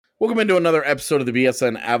Welcome into another episode of the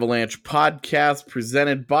BSN Avalanche podcast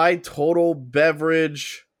presented by Total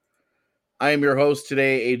Beverage. I am your host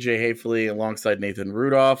today, AJ Hafley, alongside Nathan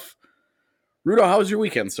Rudolph. Rudolph, how was your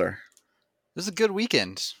weekend, sir? It was a good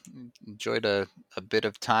weekend. Enjoyed a bit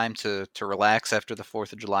of time to relax after the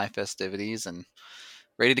 4th of July festivities and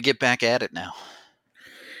ready to get back at it now.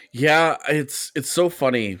 Yeah, it's so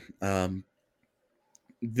funny.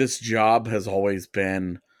 This job has always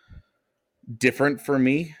been different for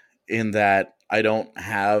me in that I don't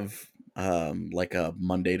have like a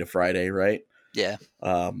Monday to Friday, right? Yeah.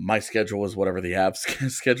 My schedule is whatever the Avs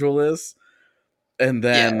schedule is. And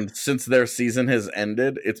then since their season has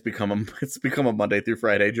ended, it's become a Monday through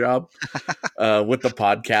Friday job with the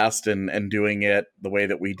podcast and doing it the way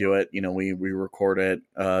that we do it. You know, we record it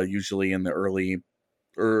usually in the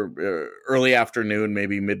early afternoon,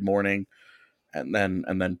 maybe mid morning, and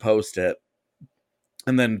then post it,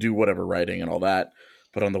 and then do whatever writing and all that.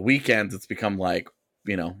 But on the weekends, it's become like,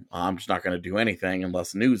 you know, I'm just not going to do anything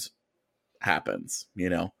unless news happens. You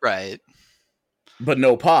know, Right. but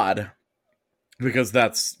no pod. Because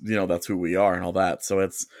that's who we are and all that. So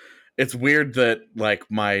it's weird that like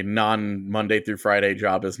my non-Monday through Friday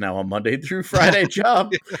job is now a Monday through Friday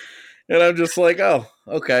job. And I'm just like, oh,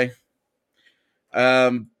 okay.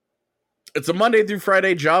 It's a Monday through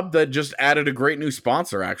Friday job that just added a great new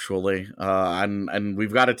sponsor, actually. And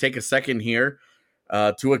we've got to take a second here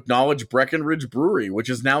to acknowledge Breckenridge Brewery, which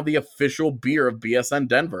is now the official beer of BSN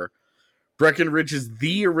Denver. Breckenridge is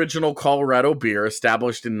the original Colorado beer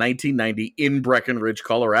established in 1990 in Breckenridge,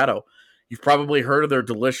 Colorado. You've probably heard of their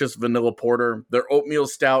delicious vanilla porter, their oatmeal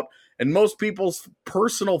stout, and most people's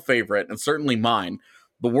personal favorite, and certainly mine,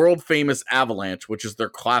 the world-famous Avalanche, which is their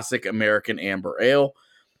classic American amber ale.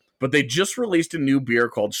 But they just released a new beer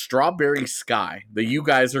called Strawberry Sky that you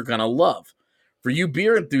guys are going to love. For you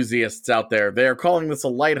beer enthusiasts out there, they are calling this a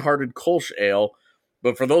lighthearted Kolsch ale,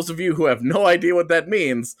 but for those of you who have no idea what that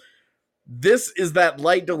means, this is that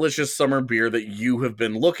light, delicious summer beer that you have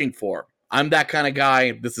been looking for. I'm that kind of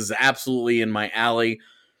guy. This is absolutely in my alley.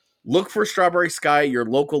 Look for Strawberry Sky at your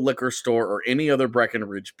local liquor store or any other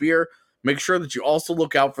Breckenridge beer. Make sure that you also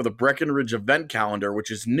look out for the Breckenridge event calendar, which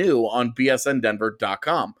is new on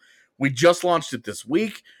bsndenver.com. We just launched it this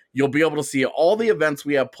week. You'll be able to see all the events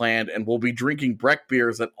we have planned, and we'll be drinking Breck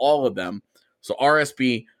beers at all of them. So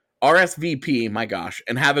RSVP, my gosh,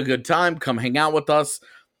 and have a good time. Come hang out with us.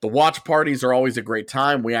 The watch parties are always a great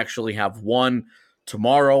time. We actually have one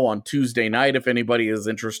tomorrow on Tuesday night if anybody is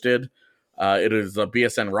interested. It is a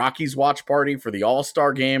BSN Rockies watch party for the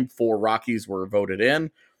All-Star game. 4 Rockies were voted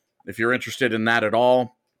in. If you're interested in that at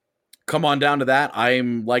all, come on down to that.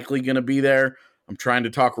 I'm likely going to be there. I'm trying to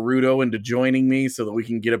talk Rudo into joining me so that we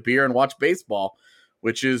can get a beer and watch baseball,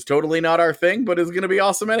 which is totally not our thing, but is going to be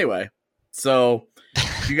awesome anyway. So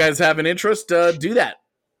if you guys have an interest, do that.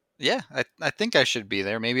 Yeah, I think I should be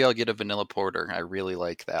there. Maybe I'll get a vanilla porter. I really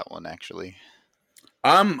like that one, actually.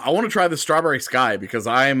 I want to try the Strawberry Sky because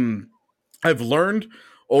I've learned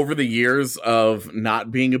over the years of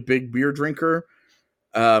not being a big beer drinker,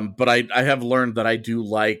 but I have learned that I do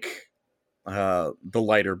like the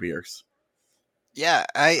lighter beers. Yeah,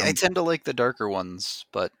 I tend to like the darker ones,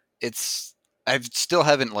 but I still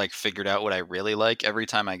haven't like figured out what I really like. Every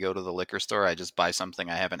time I go to the liquor store, I just buy something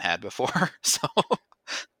I haven't had before. So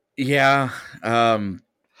yeah,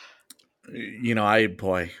 you know, I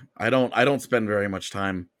don't spend very much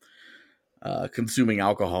time consuming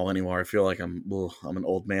alcohol anymore. I feel like I'm an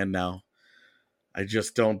old man now. I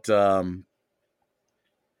just don't.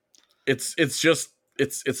 It's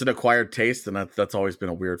an acquired taste, and that's always been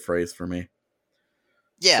a weird phrase for me.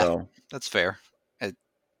 Yeah, so, that's fair.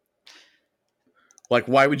 Like,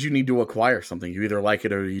 why would you need to acquire something? You either like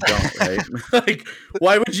it or you don't, right? Like,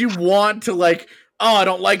 why would you want to like? Oh, I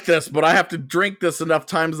don't like this, but I have to drink this enough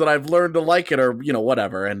times that I've learned to like it, or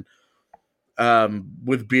whatever. And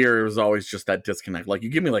with beer, it was always just that disconnect. Like, you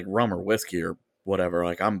give me like rum or whiskey or whatever,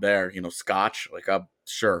 like I'm there. Scotch, like I'm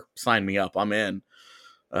sure, sign me up, I'm in.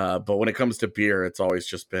 But when it comes to beer, it's always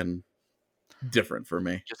just been different for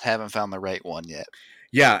me. Just haven't found the right one yet.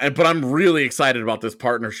 Yeah, but I'm really excited about this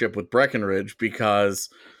partnership with Breckenridge because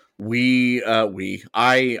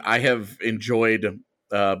I have enjoyed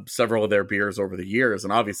several of their beers over the years,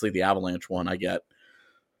 and obviously the Avalanche one I get.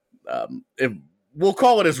 We'll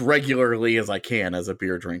call it as regularly as I can as a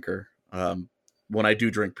beer drinker. When I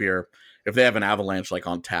do drink beer, if they have an Avalanche like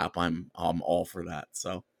on tap, I'm all for that.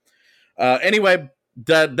 So anyway.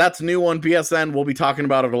 That's new on BSN. We'll be talking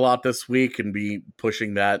about it a lot this week and be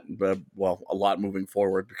pushing that, a lot moving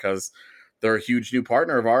forward because they're a huge new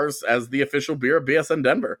partner of ours as the official beer of BSN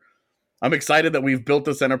Denver. I'm excited that we've built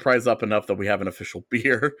this enterprise up enough that we have an official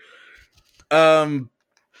beer.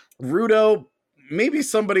 Rudo, maybe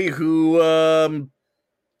somebody who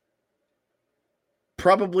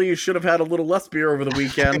probably should have had a little less beer over the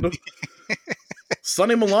weekend.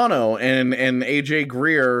 Sonny Milano and AJ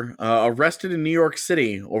Greer arrested in New York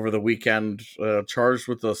City over the weekend, charged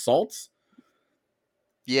with assaults.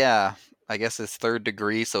 Yeah, I guess it's 3rd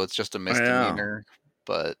degree, so it's just a misdemeanor,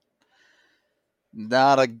 but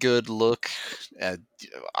not a good look.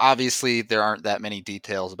 Obviously, there aren't that many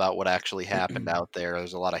details about what actually happened out there.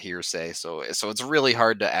 There's a lot of hearsay, so it's really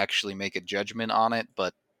hard to actually make a judgment on it,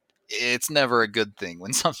 but it's never a good thing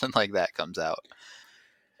when something like that comes out.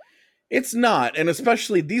 It's not, and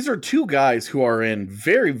especially these are two guys who are in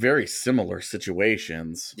very, very similar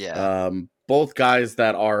situations. Yeah. Both guys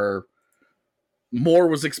that are more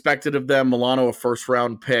was expected of them. Milano, a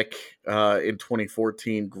first-round pick in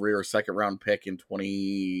 2014. Greer, a second-round pick in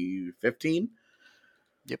 2015.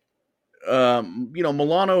 Yep.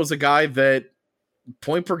 Milano is a guy that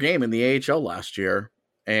point per game in the AHL last year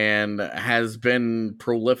and has been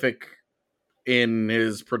prolific in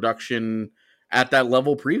his production at that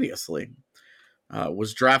level previously.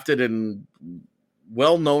 Was drafted and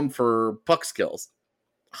well known for puck skills.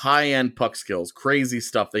 High-end puck skills. Crazy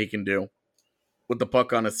stuff that he can do with the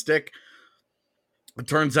puck on his stick. It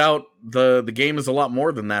turns out the game is a lot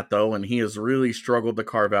more than that, though, and he has really struggled to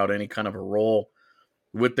carve out any kind of a role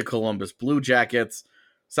with the Columbus Blue Jackets.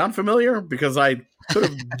 Sound familiar? Because I could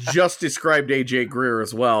have just described AJ Greer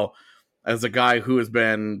as well as a guy who has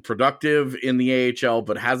been productive in the AHL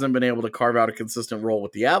but hasn't been able to carve out a consistent role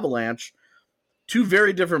with the Avalanche. Two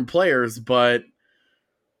very different players, but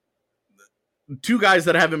two guys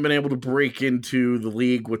that haven't been able to break into the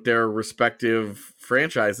league with their respective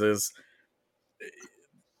franchises.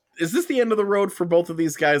 Is this the end of the road for both of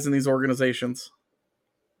these guys in these organizations?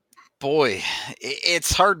 Boy,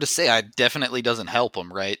 it's hard to say. It definitely doesn't help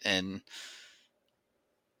them, right? And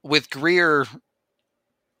with Greer,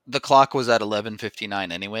 the clock was at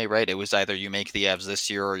 11:59 anyway, right? It was either you make the Avs this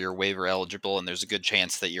year or you're waiver eligible, and there's a good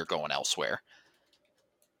chance that you're going elsewhere.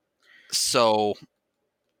 So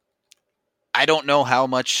I don't know how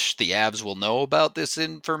much the Avs will know about this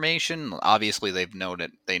information. Obviously, they've known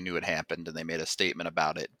it. They knew it happened, and they made a statement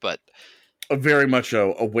about it. But very much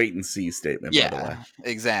a wait and see statement. Yeah, by the way.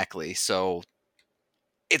 Exactly. So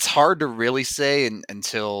it's hard to really say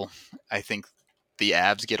until I think the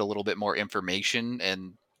Avs get a little bit more information,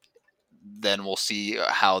 and then we'll see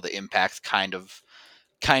how the impact kind of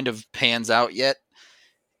pans out. Yet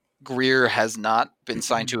Greer has not been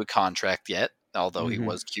signed to a contract yet, although he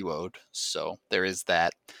was QO'd. So there is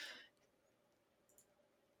that.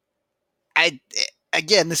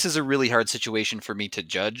 Again, this is a really hard situation for me to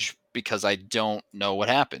judge because I don't know what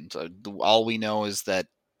happened. All we know is that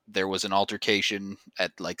there was an altercation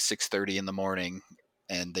at like 6:30 in the morning,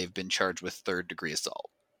 and they've been charged with 3rd-degree assault.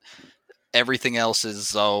 Everything else is,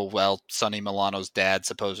 Sonny Milano's dad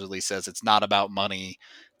supposedly says it's not about money.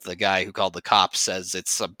 The guy who called the cops says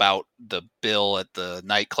it's about the bill at the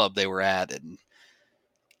nightclub they were at. And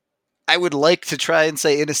I would like to try and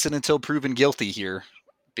say innocent until proven guilty here,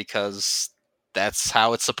 because that's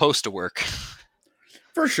how it's supposed to work.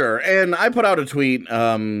 For sure. And I put out a tweet,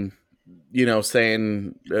 saying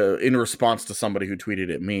in response to somebody who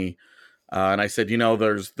tweeted at me, and I said,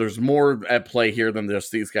 there's more at play here than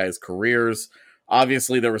just these guys' careers.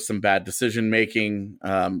 Obviously, there was some bad decision making,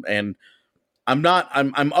 and I'm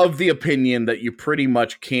of the opinion that you pretty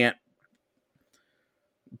much can't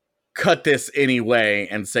cut this anyway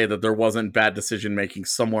and say that there wasn't bad decision making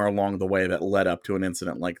somewhere along the way that led up to an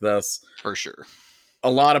incident like this. For sure. A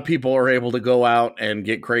lot of people are able to go out and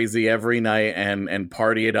get crazy every night and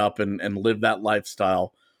party it up and live that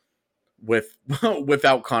lifestyle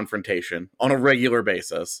without confrontation on a regular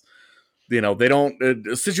basis. They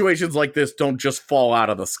don't, situations like this don't just fall out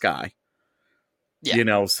of the sky.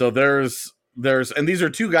 Yeah. So there's, and these are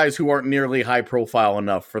two guys who aren't nearly high profile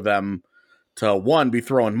enough for them to, one, be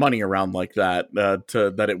throwing money around like that,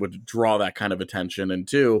 that it would draw that kind of attention, and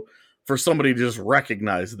two, for somebody to just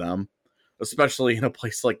recognize them, especially in a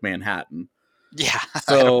place like Manhattan. Yeah.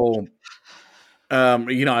 So, I'm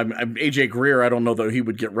AJ Greer. I don't know that he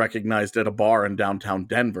would get recognized at a bar in downtown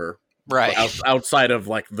Denver, right? Outside of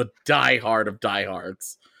like the diehard of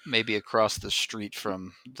diehards. Maybe across the street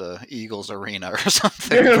from the Eagles arena or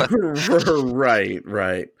something.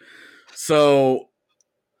 Right. So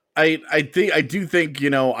I do think,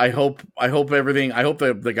 I hope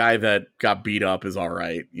the guy that got beat up is all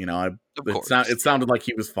right. It sounded like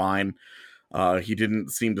he was fine. He didn't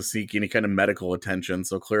seem to seek any kind of medical attention,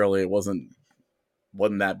 so clearly it wasn't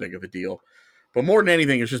that big of a deal. But more than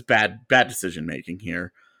anything, it's just bad decision making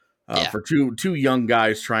here. Yeah. For two young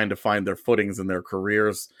guys trying to find their footings in their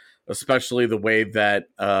careers, especially the way that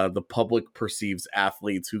the public perceives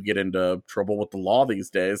athletes who get into trouble with the law these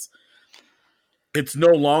days. It's no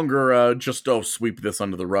longer just sweep this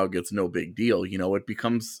under the rug. It's no big deal. It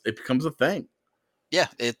becomes a thing. Yeah,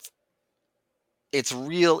 it's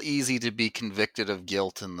real easy to be convicted of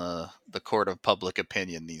guilt in the court of public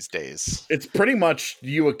opinion these days. It's pretty much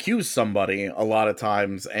you accuse somebody a lot of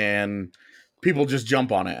times and people just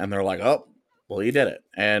jump on it and they're like, oh, well, you did it.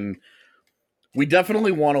 And we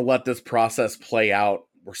definitely want to let this process play out.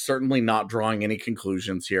 We're certainly not drawing any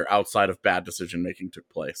conclusions here outside of bad decision making took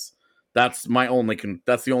place. That's my only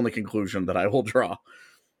that's the only conclusion that I will draw,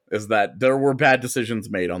 is that there were bad decisions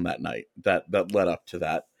made on that night that led up to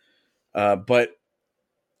that. But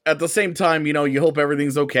at the same time, you hope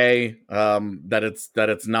everything's okay, that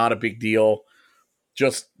it's not a big deal.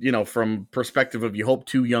 Just, from perspective of, you hope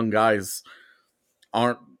two young guys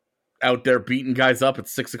aren't out there beating guys up at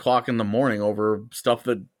 6 o'clock in the morning over stuff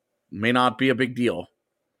that may not be a big deal.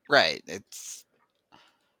 Right. It's,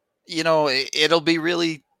 it'll be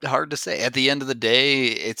really hard to say. At the end of the day,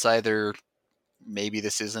 it's either maybe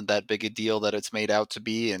this isn't that big a deal that it's made out to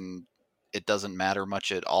be, and it doesn't matter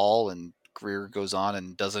much at all, and Greer goes on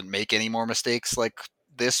and doesn't make any more mistakes like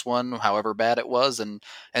this one, however bad it was, and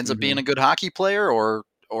ends up being a good hockey player, or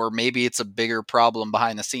maybe it's a bigger problem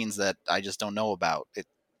behind the scenes that I just don't know about.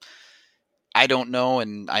 I don't know,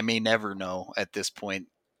 and I may never know at this point.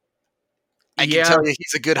 I can tell you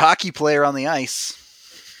he's a good hockey player on the ice.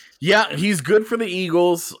 Yeah, he's good for the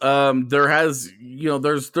Eagles.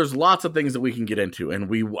 There's lots of things that we can get into, and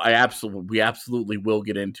we absolutely will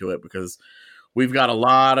get into it, because we've got a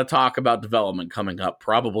lot of talk about development coming up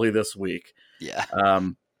probably this week. Yeah.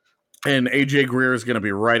 And AJ Greer is going to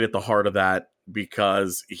be right at the heart of that,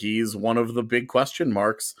 because he's one of the big question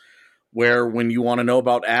marks, where when you want to know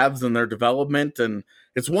about Avs and their development, and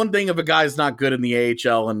it's one thing if a guy's not good in the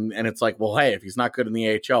AHL, and it's like, well, hey, if he's not good in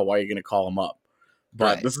the AHL, why are you going to call him up? But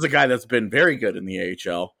right. This is a guy that's been very good in the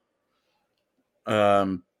AHL.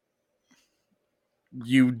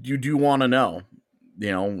 You do want to know,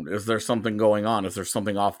 is there something going on? Is there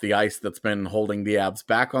something off the ice that's been holding the Avs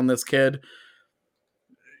back on this kid?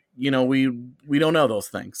 We don't know those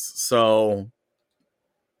things. So,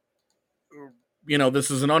 this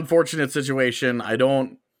is an unfortunate situation.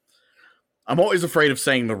 I'm always afraid of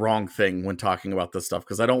saying the wrong thing when talking about this stuff,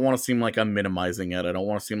 because I don't want to seem like I'm minimizing it. I don't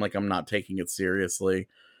want to seem like I'm not taking it seriously.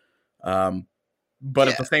 But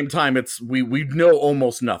at the same time, we know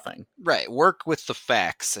almost nothing. Right. Work with the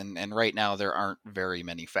facts, and right now there aren't very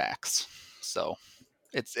many facts. So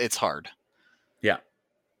it's hard. Yeah.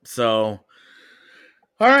 So,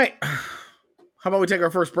 all right. How about we take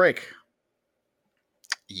our first break?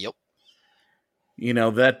 Yep.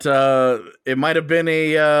 That it might have been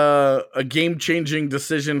a game-changing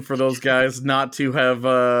decision for those guys not to have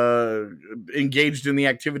engaged in the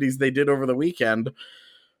activities they did over the weekend.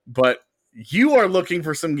 But you are looking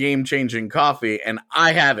for some game-changing coffee, and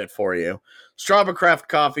I have it for you. Strava Craft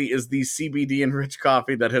Coffee is the CBD-enriched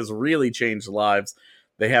coffee that has really changed lives.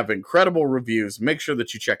 They have incredible reviews. Make sure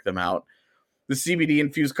that you check them out. The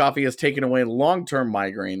CBD-infused coffee has taken away long-term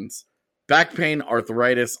migraines, back pain,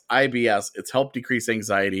 arthritis, IBS. It's helped decrease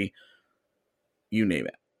anxiety. You name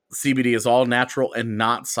it. CBD is all natural and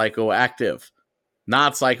not psychoactive.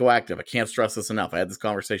 Not psychoactive. I can't stress this enough. I had this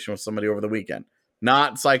conversation with somebody over the weekend.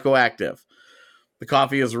 Not psychoactive. The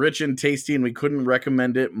coffee is rich and tasty, and we couldn't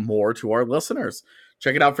recommend it more to our listeners.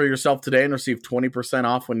 Check it out for yourself today and receive 20%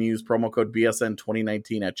 off when you use promo code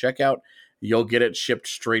BSN2019 at checkout. You'll get it shipped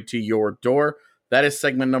straight to your door. That is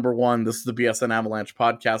segment number 1. This is the BSN Avalanche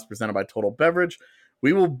podcast presented by Total Beverage.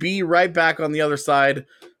 We will be right back on the other side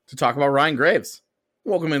to talk about Ryan Graves.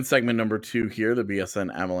 Welcome in segment number 2 here, the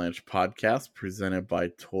BSN Avalanche podcast presented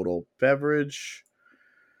by Total Beverage.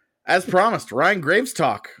 As promised, Ryan Graves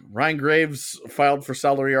talk. Ryan Graves filed for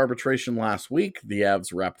salary arbitration last week. The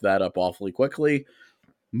Avs wrapped that up awfully quickly.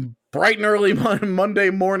 Bright and early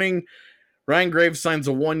Monday morning, Ryan Graves signs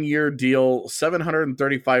a 1-year deal,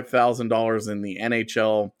 $735,000 in the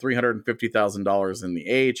NHL, $350,000 in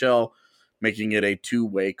the AHL, making it a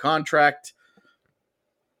 2-way contract.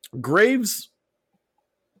 Graves,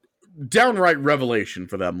 downright revelation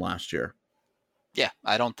for them last year. Yeah,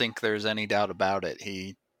 I don't think there's any doubt about it.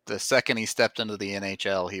 The second he stepped into the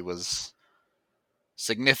NHL, he was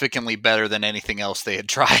significantly better than anything else they had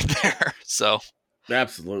tried there. So,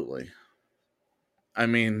 absolutely. I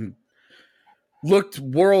mean, looked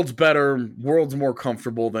worlds better, worlds more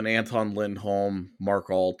comfortable than Anton Lindholm, Mark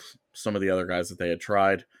Alt, some of the other guys that they had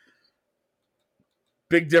tried.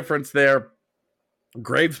 Big difference there.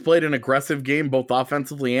 Graves played an aggressive game, both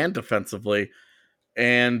offensively and defensively,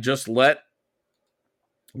 and just let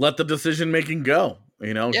the decision making go.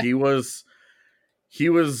 Yeah. He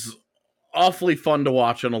was awfully fun to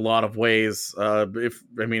watch in a lot of ways.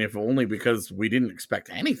 If only because we didn't expect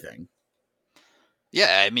anything.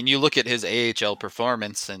 Yeah, I mean, you look at his AHL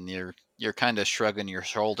performance, and you're kind of shrugging your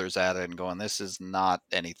shoulders at it and going, "This is not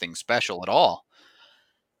anything special at all."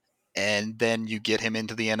 And then you get him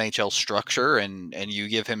into the NHL structure, and you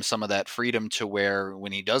give him some of that freedom to where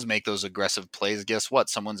when he does make those aggressive plays, guess what?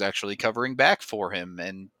 Someone's actually covering back for him,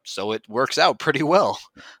 and so it works out pretty well.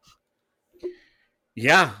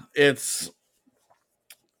 Yeah, it's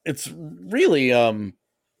really I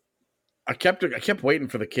kept waiting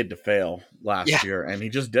for the kid to fail Yeah, last year, and he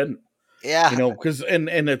just didn't. yeah, Because and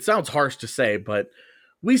it sounds harsh to say, but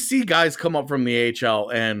we see guys come up from the AHL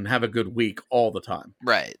and have a good week all the time.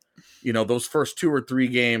 right. Those first 2 or 3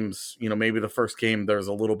 games, maybe the first game there's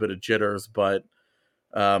a little bit of jitters, but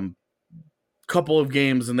couple of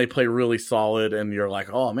games and they play really solid, and you're like,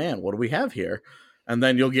 oh man, what do we have here? And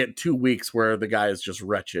then you'll get 2 weeks where the guy is just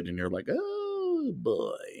wretched, and you're like, oh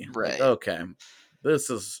boy, Right. like, okay, this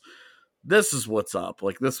is what's up.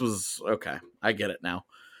 Like, this was okay. I get it now.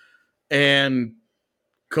 And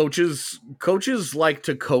coaches like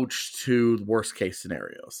to coach to worst case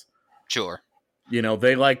scenarios. Sure.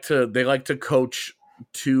 They like to coach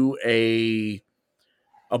to a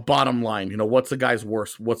bottom line. What's the guy's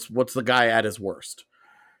worst? What's the guy at his worst?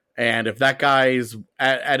 And if that guy's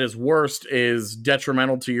at his worst is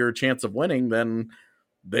detrimental to your chance of winning, then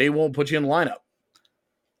they won't put you in the lineup.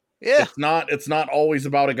 Yeah. It's not always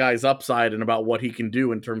about a guy's upside and about what he can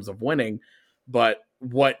do in terms of winning, but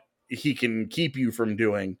what he can keep you from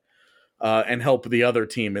doing and help the other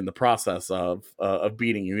team in the process of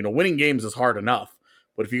beating you. Winning games is hard enough,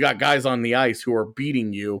 but if you got guys on the ice who are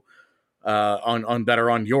beating you on that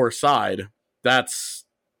are on your side, that's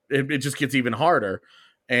it just gets even harder.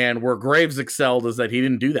 And where Graves excelled is that he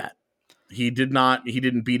didn't do that. He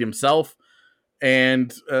didn't beat himself.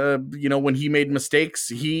 And, when he made mistakes,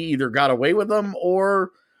 he either got away with them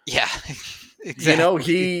or, Yeah,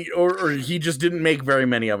 exactly. he just didn't make very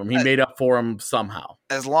many of them. He made up for them somehow.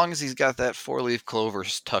 As long as he's got that 4-leaf clover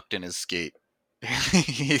tucked in his skate,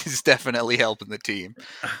 he's definitely helping the team.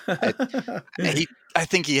 I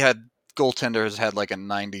think he had goaltenders had like a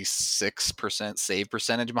 96% save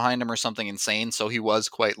percentage behind him or something insane, so he was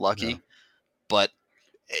quite lucky. Yeah. But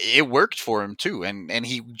it worked for him too, and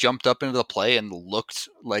he jumped up into the play and looked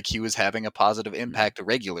like he was having a positive impact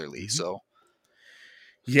regularly. So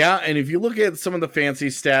yeah, and if you look at some of the fancy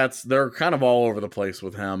stats, they're kind of all over the place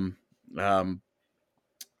with him.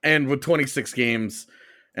 And with 26 games,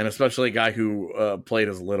 and especially a guy who played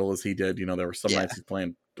as little as he did, there were some nights he's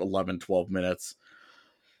playing 11, 12 minutes.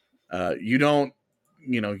 You don't,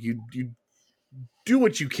 you do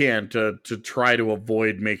what you can to try to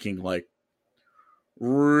avoid making like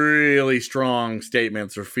really strong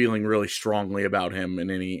statements or feeling really strongly about him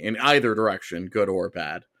in either direction, good or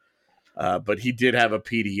bad. But he did have a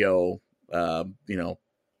PDO,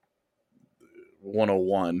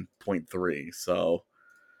 101.3. So,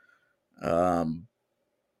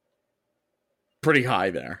 pretty high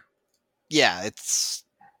there. Yeah,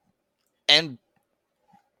 and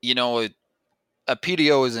a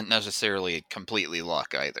PDO isn't necessarily completely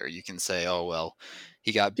luck either. You can say, oh, well,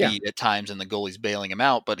 he got beat at times and the goalie's bailing him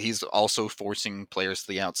out, but he's also forcing players to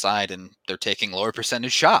the outside and they're taking lower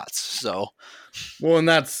percentage shots. So, well, and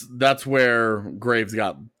that's where Graves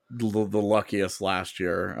got the luckiest last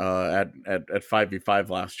year. At 5v5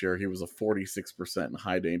 last year, he was a 46%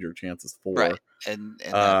 high danger chances for, right, and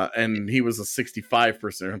he was a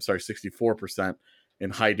 64% in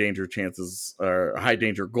high danger chances or high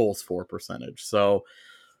danger goals for percentage. So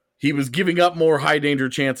he was giving up more high danger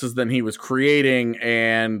chances than he was creating,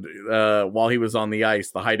 and while he was on the ice,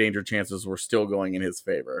 the high danger chances were still going in his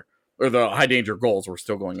favor, or the high danger goals were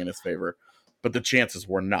still going in his favor, but the chances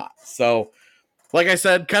were not. So, like I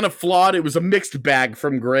said, kind of flawed. It was a mixed bag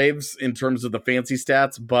from Graves in terms of the fancy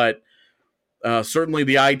stats, but certainly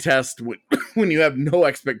the eye test, when you have no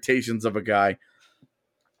expectations of a guy,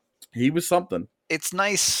 he was something. It's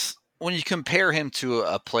nice when you compare him to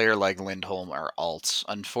a player like Lindholm or Alt.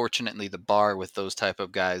 Unfortunately, the bar with those type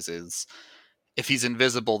of guys is if he's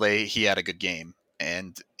invisible, he had a good game,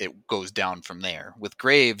 and it goes down from there. With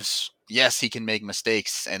Graves, yes, he can make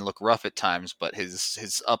mistakes and look rough at times, but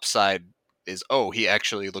his upside is, he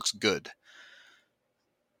actually looks good.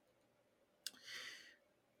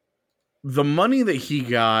 The money that he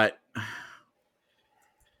got,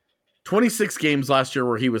 26 games last year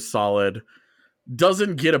where he was solid,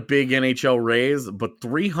 doesn't get a big NHL raise, but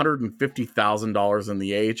 $350,000 in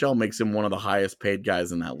the AHL makes him one of the highest paid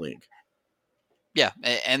guys in that league. Yeah,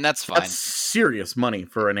 and that's fine. That's serious money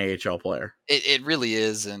for an AHL player. It really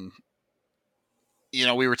is, and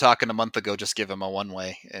we were talking a month ago, just give him a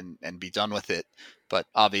one-way and be done with it. But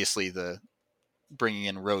obviously, the bringing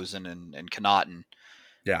in Rosen and Connaughton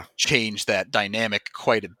changed that dynamic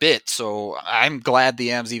quite a bit. So I'm glad the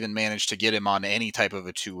Avs even managed to get him on any type of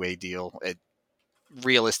a two-way deal.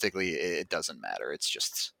 Realistically, it doesn't matter. It's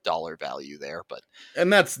just dollar value there.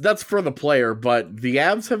 And that's for the player. But the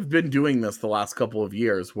Avs have been doing this the last couple of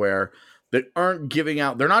years, where they aren't giving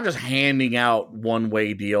out. They're not just handing out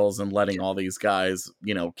one-way deals and letting all these guys,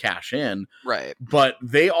 cash in. Right. But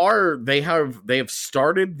they have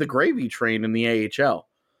started the gravy train in the AHL.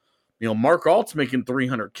 Mark Alt's making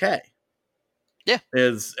 $300K. Yeah.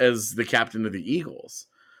 As the captain of the Eagles.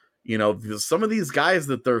 Some of these guys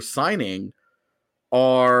that they're signing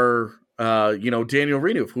are Daniel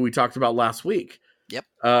Renouf, who we talked about last week. Yep.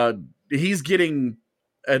 He's getting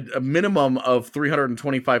a minimum of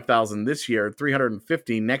 $325,000 this year,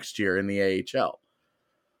 $350,000 next year in the AHL.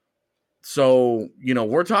 So,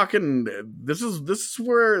 we're talking, this is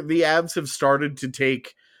where the Avs have started to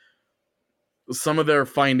take some of their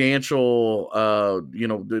financial,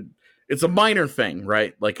 it's a minor thing,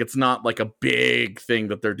 right? Like, it's not like a big thing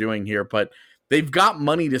that they're doing here, but they've got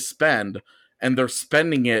money to spend, and they're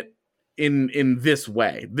spending it in this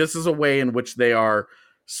way. This is a way in which they are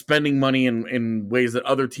spending money in ways that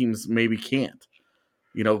other teams maybe can't,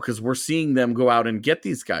 because we're seeing them go out and get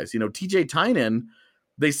these guys. TJ Tynan,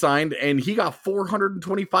 they signed, and he got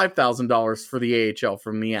 $425,000 for the AHL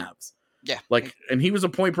from the Avs. Yeah. And he was a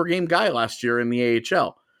point per game guy last year in the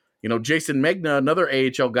AHL. Jason Megna, another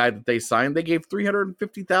AHL guy that they signed, they gave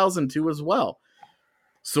 $350,000 to as well.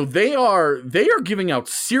 So they are giving out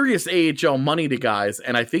serious AHL money to guys,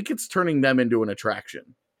 and I think it's turning them into an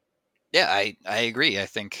attraction. Yeah, I agree. I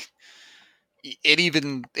think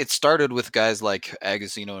it started with guys like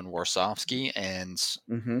Agazino and Warsofsky, and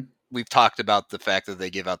we've talked about the fact that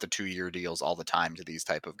they give out the 2-year deals all the time to these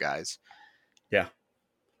type of guys. Yeah.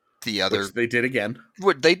 Which they did again.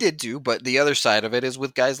 What they did do, but the other side of it is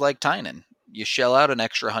with guys like Tynan. You shell out an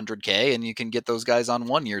extra $100K, and you can get those guys on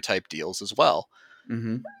 1-year type deals as well.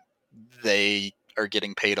 Mm-hmm. They are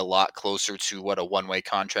getting paid a lot closer to what a one-way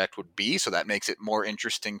contract would be, so that makes it more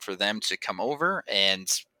interesting for them to come over, and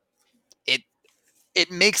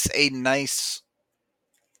it makes a nice,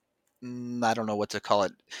 I don't know what to call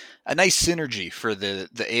it, a nice synergy for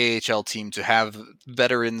the AHL team to have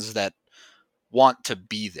veterans that want to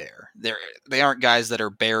be there. They aren't guys that are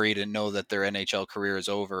buried and know that their NHL career is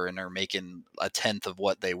over and are making a tenth of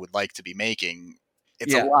what they would like to be making.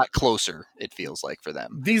 It's a lot closer, it feels like, for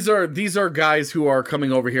them. These are guys who are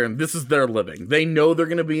coming over here, and this is their living. They know they're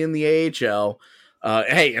going to be in the AHL.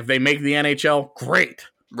 Hey, if they make the NHL, great.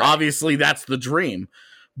 Right. Obviously, that's the dream.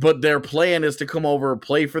 But their plan is to come over,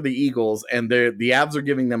 play for the Eagles, and the Avs are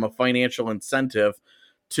giving them a financial incentive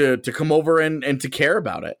to come over and to care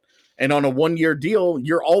about it. And on a 1-year deal,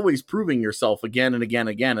 you're always proving yourself again and again and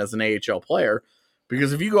again as an AHL player.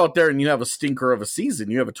 Because if you go out there and you have a stinker of a season,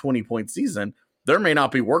 you have a 20-point season, there may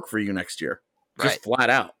not be work for you next year. Just flat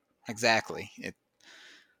out. Exactly.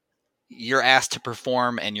 You're asked to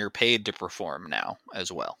perform, and you're paid to perform now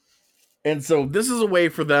as well. And so this is a way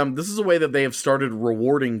for them. This is a way that they have started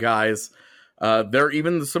rewarding guys. They're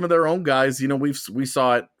even some of their own guys. We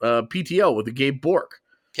saw it PTO with the Gabe Bork.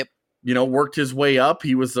 Yep. Worked his way up.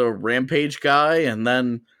 He was a Rampage guy, and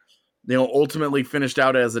then ultimately finished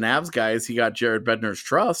out as an Avs guy as he got Jared Bednar's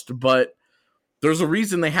trust. But there's a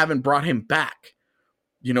reason they haven't brought him back.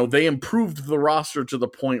 They improved the roster to the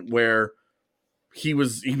point where he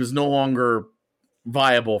was no longer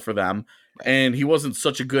viable for them. Right. And he wasn't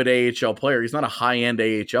such a good AHL player. He's not a high-end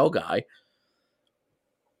AHL guy.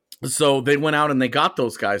 So they went out and they got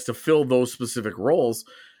those guys to fill those specific roles.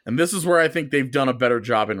 And this is where I think they've done a better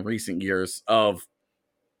job in recent years of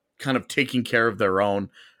kind of taking care of their own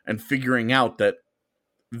and figuring out that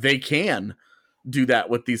they can do that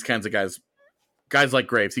with these kinds of guys. Guys like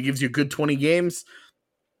Graves. He gives you a good 20 games.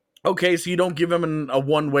 Okay, so you don't give him a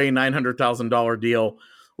one-way $900,000 deal,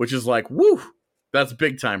 which is like, woo, that's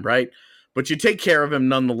big time, right? But you take care of him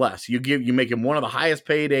nonetheless. You make him one of the highest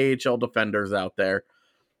paid AHL defenders out there.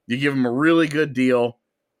 You give him a really good deal,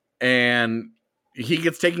 and he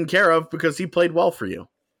gets taken care of because he played well for you.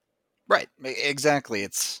 Right, exactly.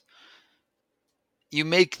 You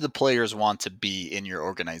make the players want to be in your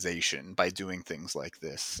organization by doing things like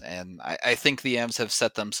this. And I think the Avs have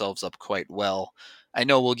set themselves up quite well. I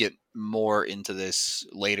know we'll get more into this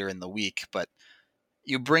later in the week, but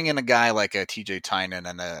you bring in a guy like a TJ Tynan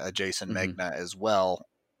and a Jason Megna as well.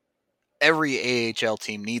 Every AHL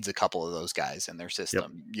team needs a couple of those guys in their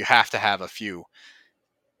system. Yep. You have to have a few.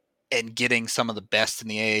 And getting some of the best in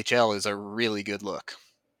the AHL is a really good look.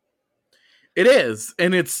 It is,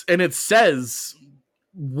 and it says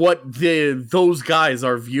what those guys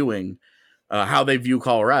are viewing, how they view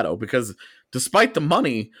Colorado. Because despite the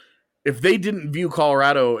money, if they didn't view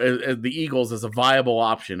Colorado as the Eagles as a viable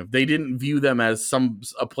option, if they didn't view them as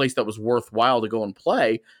a place that was worthwhile to go and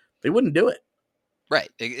play, they wouldn't do it. Right,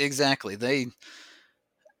 exactly.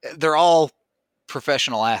 They're all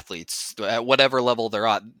professional athletes at whatever level they're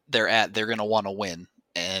at. They're going to want to win,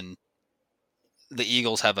 and the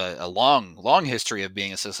Eagles have a long history of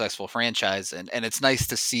being a successful franchise, and it's nice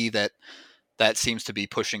to see that seems to be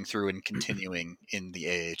pushing through and continuing in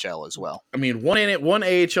the AHL as well. I mean, one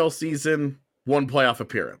AHL season, one playoff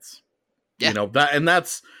appearance. Yeah.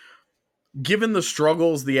 That's given the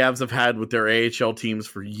struggles the Avs have had with their AHL teams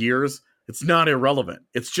for years, it's not irrelevant.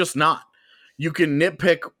 It's just not. You can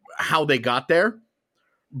nitpick how they got there,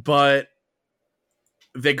 but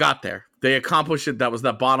they got there. They accomplished it. That was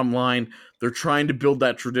that bottom line. They're trying to build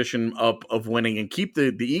that tradition up of winning and keep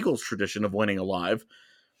the Eagles tradition of winning alive.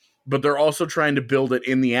 But they're also trying to build it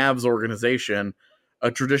in the Avs organization,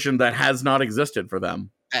 a tradition that has not existed for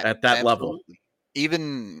them at that level.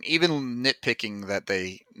 Even nitpicking that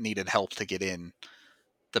they needed help to get in.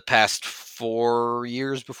 The past 4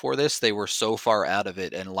 years before this, they were so far out of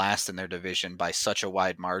it and last in their division by such a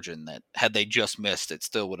wide margin that had they just missed, it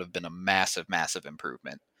still would have been a massive, massive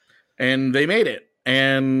improvement. And they made it.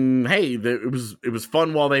 And hey, it was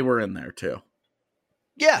fun while they were in there too.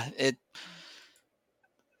 Yeah, it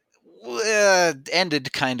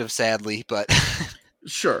ended kind of sadly, but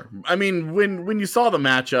sure. I mean, when you saw the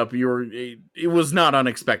matchup, it was not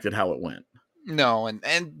unexpected how it went. No,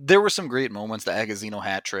 and there were some great moments. The Agazino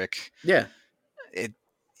hat trick. Yeah,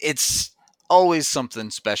 it's always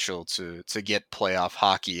something special to get playoff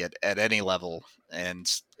hockey at any level, and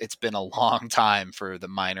it's been a long time for the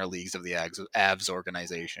minor leagues of the Avs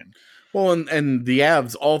organization. Well, and the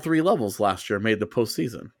Avs, all 3 levels last year made the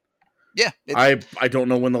postseason. Yeah, I don't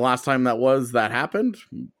know when the last time that happened.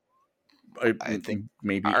 I think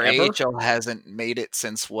maybe our ever. AHL hasn't made it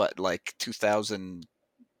since what, like 2011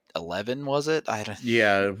 was it? I don't.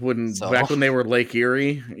 Yeah, back when they were Lake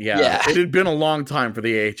Erie. Yeah, it had been a long time for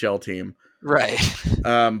the AHL team, right?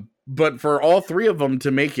 But for all 3 of them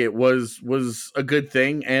to make it was a good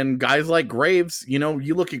thing. And guys like Graves, you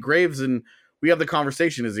look at Graves and we have the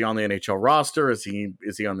conversation: is he on the NHL roster? Is he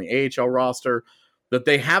on the AHL roster? That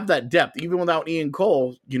they have that depth even without Ian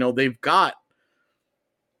Cole. They've got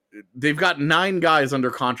 9 guys under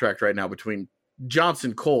contract right now between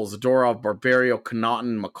Johnson, Cole, Zadorov, Barberio,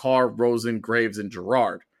 Connaughton, Makar, Rosen, Graves, and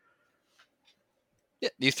Girard.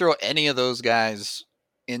 Yeah, you throw any of those guys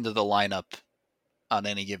into the lineup on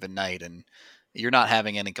any given night, and you're not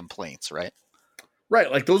having any complaints, right? Right,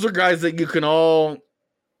 like those are guys that you can all,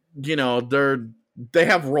 they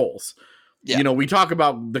have roles. Yeah. We talk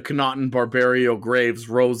about the Connaughton, Barberio, Graves,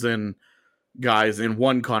 Rosen guys in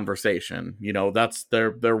one conversation. That's their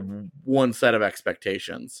one set of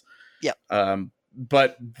expectations. Yeah.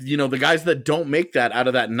 But the guys that don't make that out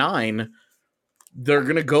of that 9, they're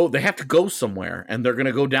gonna go. They have to go somewhere, and they're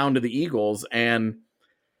gonna go down to the Eagles and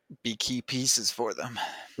be key pieces for them.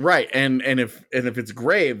 Right, and if it's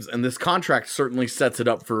Graves, and this contract certainly sets it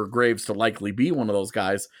up for Graves to likely be one of those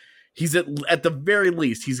guys. He's at the very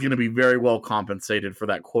least, he's going to be very well compensated for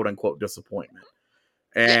that quote unquote disappointment,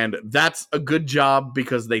 and that's a good job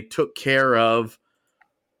because they took care of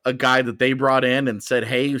a guy that they brought in and said,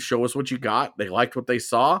 hey, show us what you got. They liked what they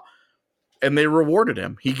saw, and they rewarded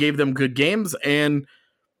him. He gave them good games, and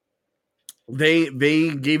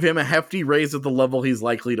they gave him a hefty raise at the level he's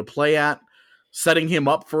likely to play at, setting him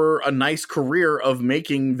up for a nice career of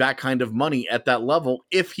making that kind of money at that level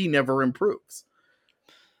if he never improves.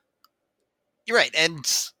 You're right, and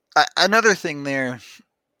another thing there,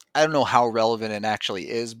 I don't know how relevant it actually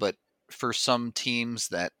is, but for some teams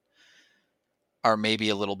that are maybe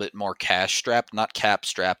a little bit more cash strapped, not cap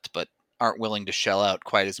strapped, but aren't willing to shell out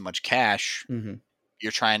quite as much cash,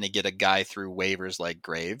 you're trying to get a guy through waivers like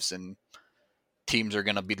Graves, and teams are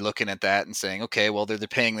going to be looking at that and saying, okay, well, they're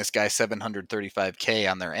paying this guy $735K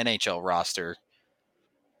on their NHL roster.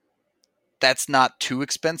 That's not too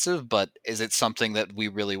expensive, but is it something that we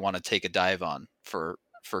really want to take a dive on for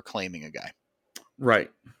claiming a guy? Right.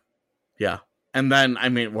 Yeah. And then,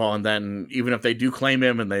 even if they do claim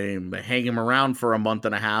him and they hang him around for a month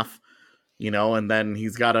and a half, and then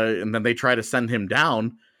and then they try to send him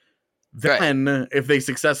down. Then if they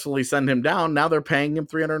successfully send him down, now they're paying him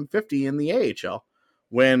 $350 in the AHL.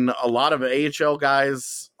 when a lot of AHL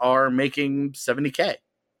guys are making $70K.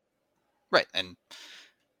 Right.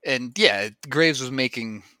 And yeah, Graves was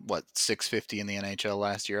making what, $650 in the NHL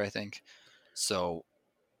last year, I think. So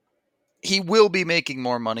he will be making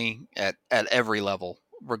more money at every level,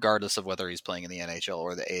 regardless of whether he's playing in the NHL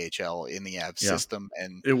or the AHL in the Avs system.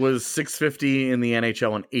 And it was $650 in the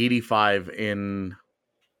NHL and $85 in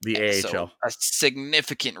the AHL. So a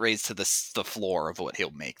significant raise to the floor of what he'll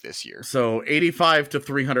make this year. So $85 to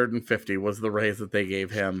 $350 was the raise that they gave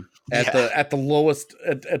him at the lowest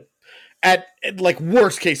at like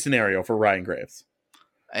worst case scenario for Ryan Graves.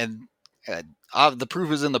 And the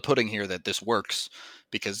proof is in the pudding here that this works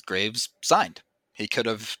because Graves signed. He could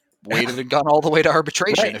have waited and gone all the way to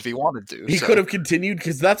arbitration if he wanted to. He could have continued,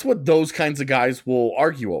 because that's what those kinds of guys will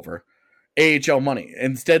argue over, AHL money.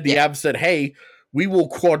 Instead, the Avs said, hey, we will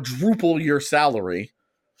quadruple your salary.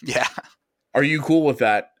 Yeah. Are you cool with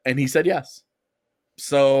that? And he said yes.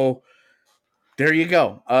 So there you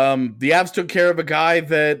go. The Avs took care of a guy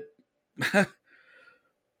that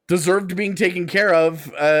deserved being taken care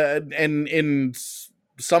of, and in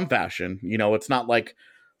some fashion. You know, it's not like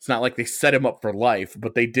they set him up for life,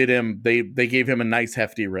 but they did him. They gave him a nice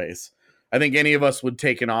hefty raise. I think any of us would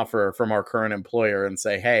take an offer from our current employer and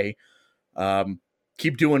say, hey,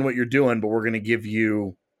 keep doing what you're doing, but we're going to give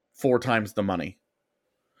you 4 times the money.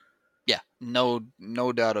 Yeah, no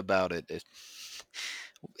doubt about it.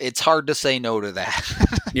 It's hard to say no to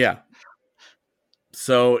that. Yeah.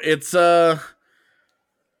 So it's I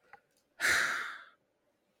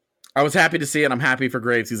was happy to see it. I'm happy for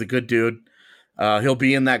Graves. He's a good dude. He'll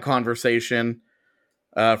be in that conversation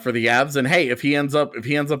for the Avs. And hey, if he ends up in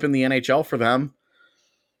the NHL for them,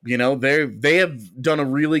 you know, they have done a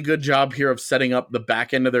really good job here of setting up the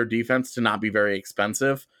back end of their defense to not be very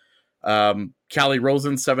expensive. Callie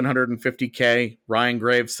Rosen, $750K, Ryan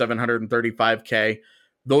Graves, $735K.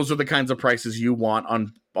 Those are the kinds of prices you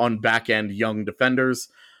want on back end young defenders.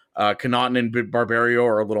 Connaughton and Barbario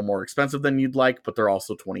are a little more expensive than you'd like, but they're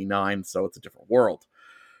also 29, so it's a different world.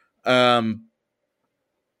 Yeah,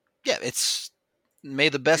 it's may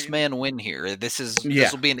the best man win here. This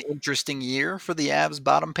will be an interesting year for the Avs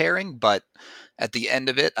bottom pairing, but at the end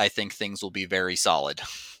of it, I think things will be very solid.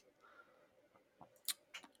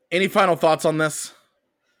 Any final thoughts on this?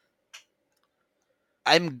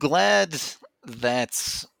 I'm glad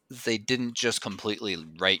that they didn't just completely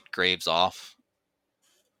write Graves off.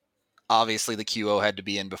 Obviously, the QO had to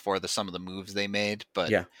be in before some of the moves they made,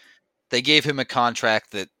 but they gave him a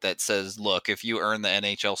contract that says, look, if you earn the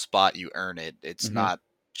NHL spot, you earn it. It's not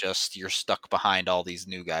just you're stuck behind all these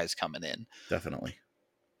new guys coming in. Definitely.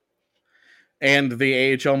 And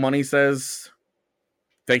the AHL money says,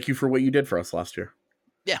 thank you for what you did for us last year.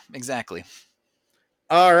 Yeah, exactly.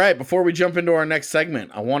 All right, before we jump into our next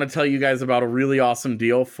segment, I want to tell you guys about a really awesome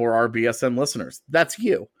deal for our BSN listeners. That's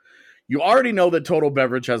you. You already know that Total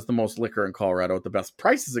Beverage has the most liquor in Colorado at the best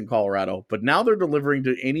prices in Colorado, but now they're delivering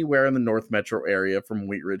to anywhere in the North Metro area from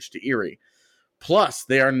Wheat Ridge to Erie. Plus,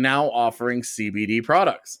 they are now offering CBD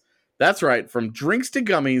products. That's right, from drinks to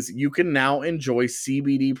gummies, you can now enjoy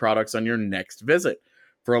CBD products on your next visit.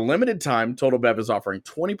 For a limited time, Total Bev is offering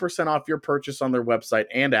 20% off your purchase on their website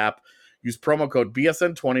and app. Use promo code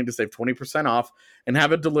BSN20 to save 20% off and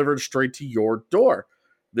have it delivered straight to your door.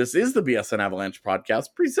 This is the BSN Avalanche podcast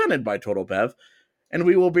presented by Total Bev, and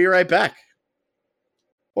we will be right back.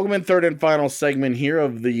 Welcome in third and final segment here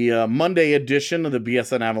of the Monday edition of the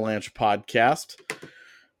BSN Avalanche podcast,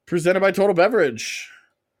 presented by Total Beverage.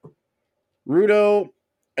 Rudo,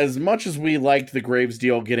 as much as we liked the Graves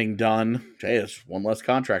deal getting done, hey, it's one less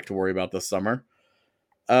contract to worry about this summer.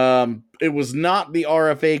 It was not the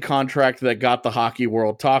RFA contract that got the hockey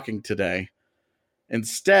world talking today.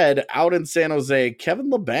 Instead, out in San Jose, Kevin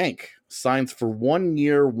Labanc signs for 1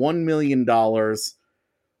 year, $1 million.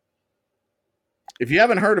 If you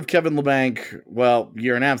haven't heard of Kevin Labanc, well,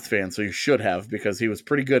 you're an Avs fan, so you should have, because he was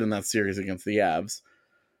pretty good in that series against the Avs.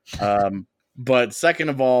 But second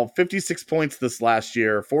of all, 56 points this last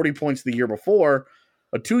year, 40 points the year before,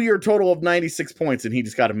 a 2-year total of 96 points, and he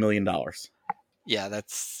just got $1 million. Yeah,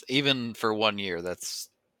 that's, even for 1 year, that's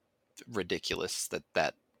ridiculous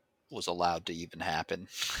that was allowed to even happen.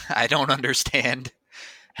 I don't understand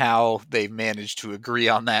how they managed to agree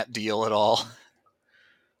on that deal at all.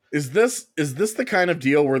 Is this the kind of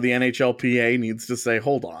deal where the NHLPA needs to say,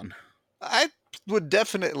 hold on? I would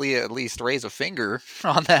definitely at least raise a finger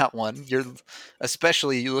on that one.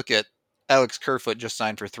 Especially you look at Alex Kerfoot just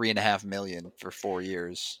signed for $3.5 million for 4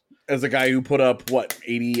 years. As a guy who put up, what,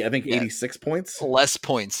 80, I think Yeah. 86 points? Less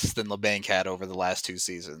points than LeBanc had over the last 2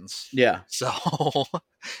 seasons. Yeah. So,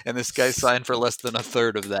 and this guy signed for less than a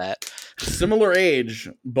third of that. Similar age,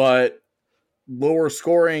 but lower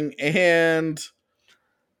scoring, and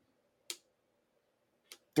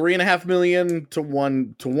 $3.5 million to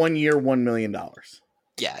 1 year, $1 million.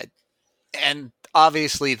 Yeah. And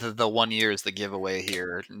obviously the 1 year is the giveaway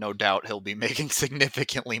here. No doubt he'll be making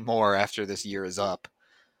significantly more after this year is up.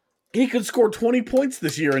 He could score 20 points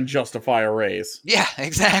this year and justify a raise. Yeah,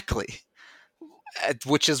 exactly.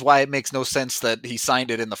 Which is why it makes no sense that he signed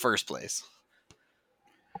it in the first place.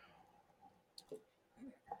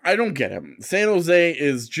 I don't get him. San Jose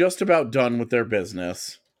is just about done with their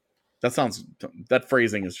business. That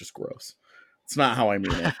phrasing is just gross. It's not how I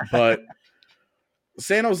mean it. But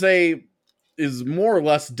San Jose is more or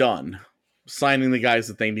less done signing the guys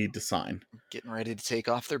that they need to sign. Getting ready to take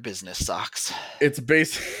off their business socks.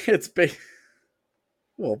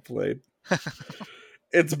 Well played.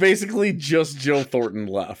 It's basically just Joe Thornton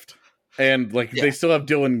left. And they still have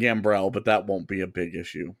Dylan Gambrell, but that won't be a big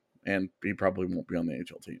issue. And he probably won't be on the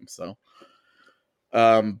AHL team. So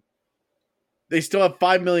they still have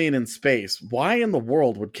 $5 million in space. Why in the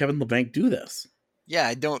world would Kevin LeBanc do this? Yeah,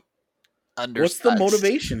 I don't understand. What's the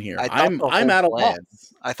motivation here? I'm at a loss.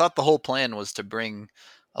 I thought the whole plan was to bring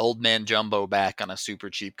old man Jumbo back on a super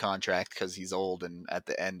cheap contract because he's old and at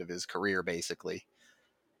the end of his career, basically.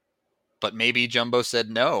 But maybe Jumbo said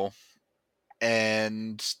no.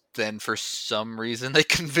 And then for some reason they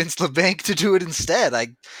convinced LeBanc to do it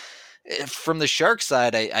instead. From the Sharks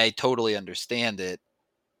side, I totally understand it.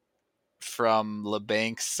 From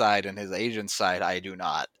LeBanc's side and his agent's side, I do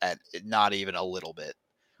not. Not even a little bit.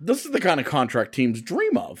 This is the kind of contract teams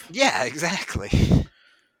dream of. Yeah, exactly.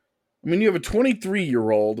 I mean, you have a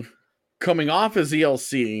 23-year-old coming off his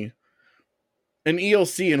ELC, an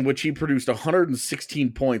ELC in which he produced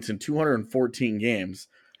 116 points in 214 games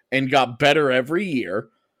and got better every year.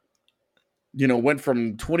 Went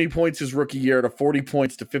from 20 points his rookie year to 40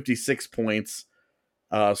 points to 56 points.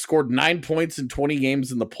 Scored 9 points in 20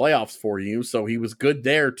 games in the playoffs for you, so he was good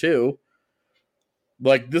there too.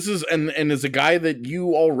 This is and as a guy that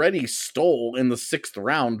you already stole in the 6th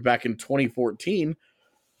round back in 2014.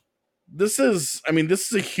 This is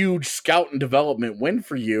a huge scout and development win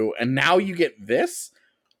for you, and now you get this.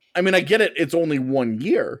 I mean, I get it; it's only 1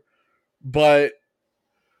 year, but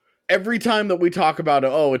every time that we talk about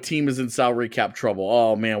a team is in salary cap trouble,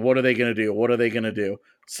 oh man, what are they going to do? What are they going to do?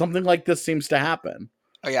 Something like this seems to happen.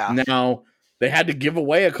 Oh yeah. Now they had to give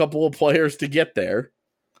away a couple of players to get there,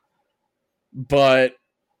 but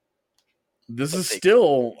this is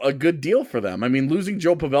still a good deal for them. I mean, losing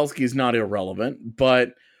Joe Pavelski is not irrelevant,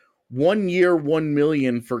 but 1 year, $1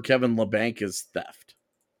 million for Kevin LeBanc is theft.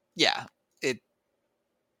 Yeah,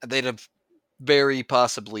 they'd have very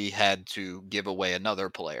possibly had to give away another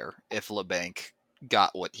player if LeBanc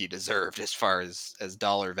got what he deserved as far as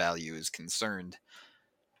dollar value is concerned.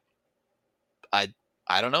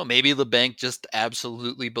 I don't know. Maybe LeBanc just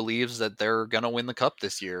absolutely believes that they're going to win the cup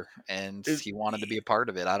this year, and he wanted to be a part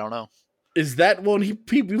of it. I don't know. Is that when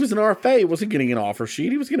he was an RFA? He wasn't getting an offer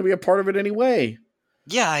sheet. He was going to be a part of it anyway.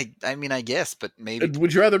 Yeah, I mean, I guess, but maybe.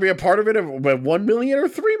 Would you rather be a part of it at $1 million or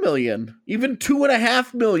 $3 million? Even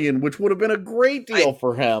 $2.5 million, which would have been a great deal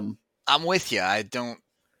for him. I'm with you. I don't.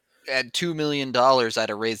 At $2 million, I'd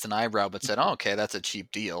have raised an eyebrow, but said, "Oh, okay, that's a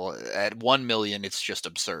cheap deal." At $1 million, it's just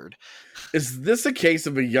absurd. Is this a case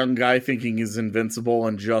of a young guy thinking he's invincible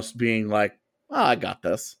and just being like, "Oh, I got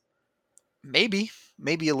this"? Maybe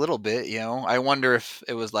a little bit. I wonder if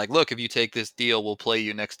it was like, "Look, if you take this deal, we'll play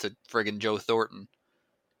you next to friggin' Joe Thornton."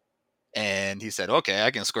 And he said, "Okay,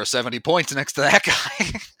 I can score 70 points next to that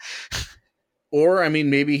guy." Or, I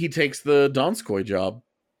mean, maybe he takes the Donskoy job.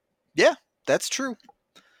 Yeah, that's true.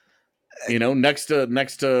 Next to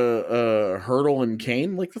Hurdle and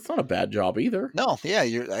Kane, that's not a bad job either. No, yeah,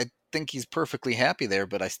 I think he's perfectly happy there,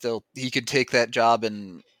 but he could take that job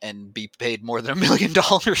and be paid more than $1 million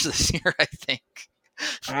this year, I think.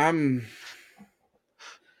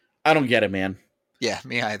 I don't get it, man. Yeah,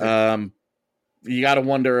 me either. You got to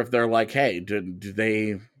wonder if they're like, hey, did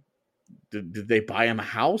they buy him a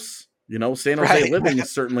house? San Jose living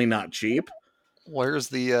is certainly not cheap. Where's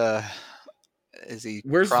the is he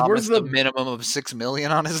promised the minimum of $6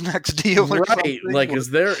 million on his next deal? Right. Is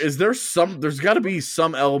there some, there's got to be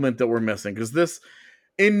some element that we're missing, because this,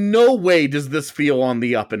 in no way does this feel on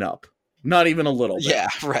the up and up. Not even a little bit. Yeah,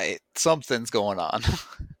 right. Something's going on.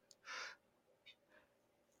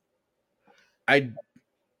 It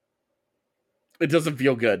doesn't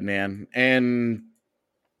feel good, man. And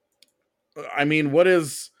I mean, what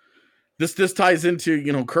is this? This ties into,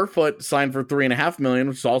 Kerfoot signed for $3.5 million,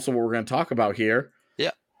 which is also what we're going to talk about here.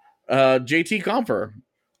 Yeah. JT Compher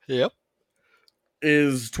Yep.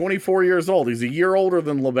 is 24 years old. He's a year older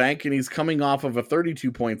than LeBanc, and he's coming off of a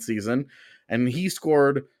 32-point season, and he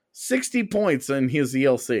scored 60 points in his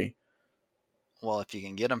ELC. Well, if you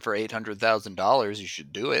can get him for $800,000, you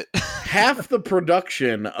should do it. Half the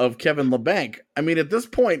production of Kevin LeBanc. I mean, at this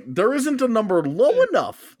point, there isn't a number low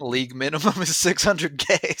enough. League minimum is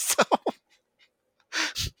 $600K. So,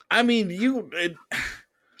 I mean,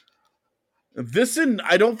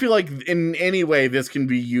 I don't feel like in any way this can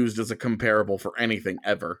be used as a comparable for anything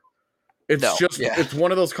ever. It's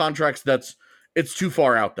one of those contracts it's too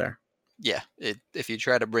far out there. Yeah, if you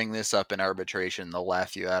try to bring this up in arbitration, they'll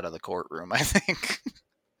laugh you out of the courtroom, I think.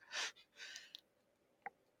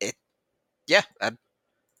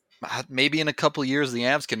 Maybe in a couple years the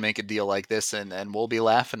Avs can make a deal like this and we'll be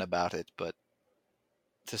laughing about it, but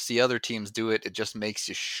to see other teams do it, it just makes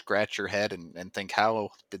you scratch your head and think, how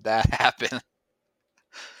did that happen?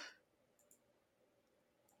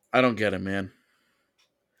 I don't get it, man.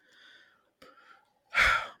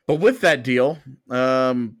 But with that deal,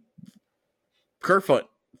 Kerfoot,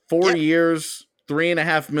 4 years,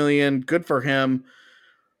 $3.5 million. Good for him.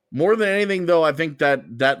 More than anything, though, I think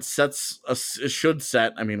that should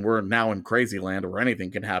set. I mean, we're now in crazy land where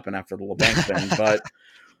anything can happen after the LeBanc thing, but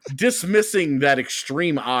dismissing that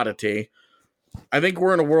extreme oddity, I think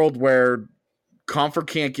we're in a world where Compher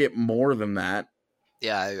can't get more than that.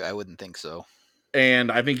 Yeah, I wouldn't think so.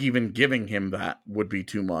 And I think even giving him that would be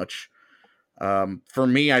too much. For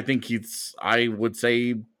me, I think I would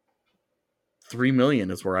say $3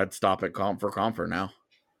 million is where I'd stop at for Compher now.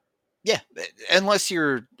 Yeah, unless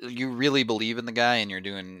you really believe in the guy and you're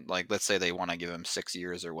doing, like, let's say they want to give him 6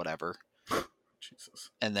 years or whatever. Jesus.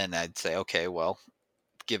 And then I'd say, okay, well,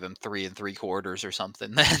 give him 3 3/4 or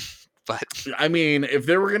something then. But I mean, if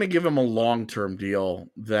they were going to give him a long-term deal,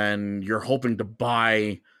 then you're hoping to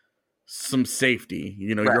buy some safety.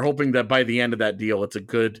 Right. You're hoping that by the end of that deal, it's a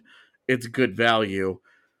good value.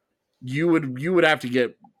 You would have to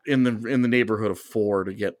get in the neighborhood of 4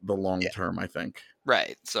 to get the long term, I think.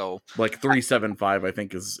 Right. So like 3.75, I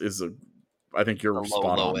think I think you're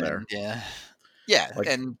spot on end. there. Yeah. Yeah.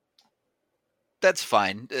 And that's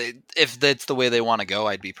fine. If that's the way they want to go,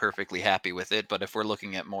 I'd be perfectly happy with it. But if we're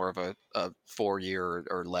looking at more of a 4-year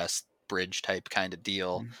or less bridge type kind of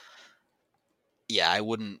deal, yeah, I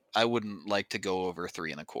wouldn't like to go over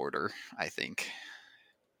 3 1/4, I think.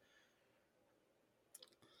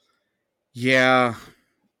 Yeah.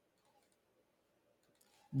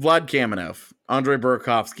 Vlad Kamenev, Andrei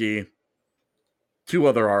Burakovsky, 2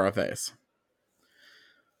 other RFAs.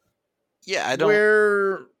 Yeah, I don't.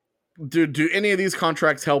 Where do any of these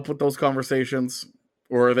contracts help with those conversations?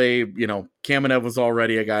 Or are they, Kamenev was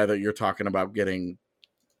already a guy that you're talking about getting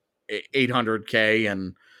 $800K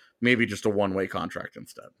and maybe just a one-way contract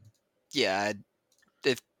instead? Yeah,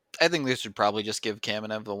 I think they should probably just give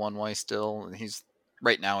Kamenev the one-way still.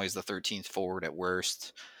 Right now he's the 13th forward at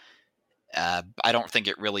worst. I don't think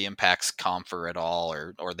it really impacts Compher at all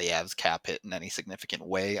or the Avs cap hit in any significant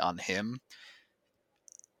way on him.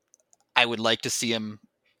 I would like to see him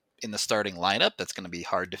in the starting lineup. That's going to be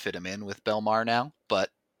hard to fit him in with Belmar now, but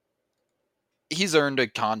he's earned a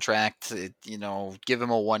contract. Give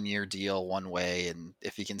him a 1-year deal one way, and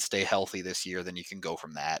if he can stay healthy this year, then you can go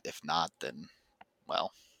from that. If not, then,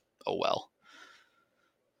 well, oh well.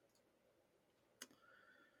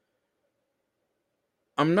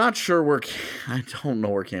 I'm not sure I don't know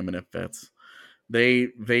where Kamenev fits.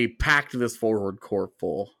 They packed this forward core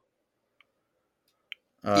full.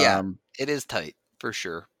 Yeah, it is tight for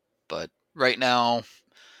sure. But right now,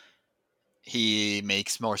 he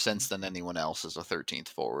makes more sense than anyone else as a 13th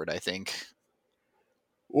forward, I think.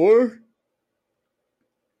 Or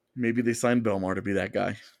maybe they signed Belmar to be that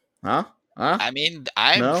guy. Huh? I mean,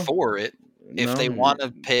 I'm for it. If they want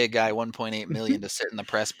to pay a guy $1.8 million to sit in the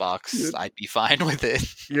press box, I'd be fine with it.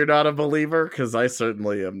 You're not a believer? Because I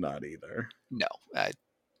certainly am not either. No, I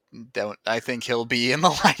don't. I think he'll be in the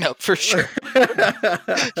lineup for sure.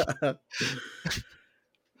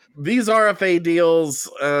 These RFA deals,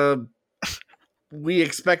 we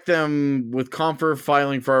expect them with Compher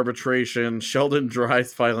filing for arbitration, Sheldon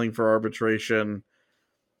Dries filing for arbitration.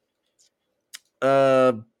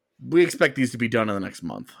 We expect these to be done in the next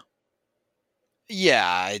month.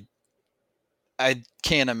 Yeah, I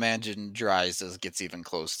can't imagine Dries gets even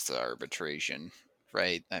close to arbitration,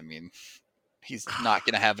 right? I mean, he's not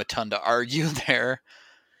going to have a ton to argue there.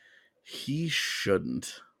 He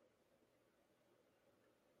shouldn't.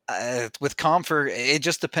 With Comfort, it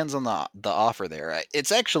just depends on the offer there.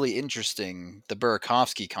 It's actually interesting, the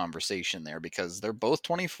Burakovsky conversation there, because they're both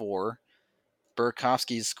 24.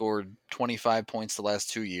 Burakovsky's scored 25 points the last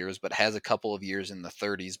 2 years, but has a couple of years in the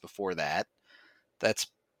 30s before that. That's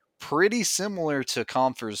pretty similar to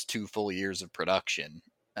Comfort's 2 full years of production,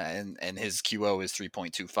 and his QO is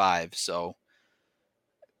 3.25. So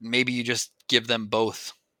maybe you just give them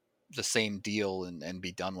both the same deal and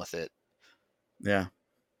be done with it. Yeah.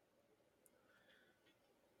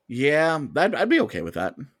 Yeah, I'd be okay with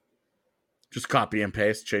that. Just copy and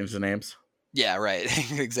paste, change the names. Yeah, right.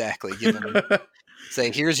 Exactly. Give them,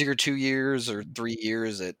 say, here's your 2 years or 3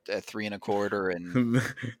 years at 3.25, and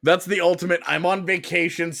that's the ultimate I'm on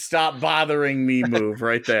vacation, stop bothering me move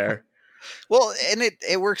right there. Well, and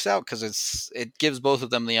it works out because it gives both of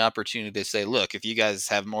them the opportunity to say, look, if you guys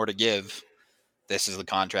have more to give, this is the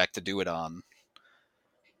contract to do it on.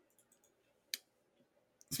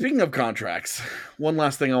 Speaking of contracts, one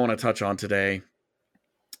last thing I want to touch on today.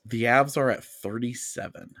 The Avs are at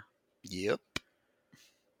 37. Yep.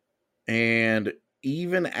 And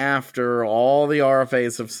even after all the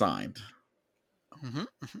RFAs have signed,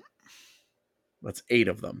 that's 8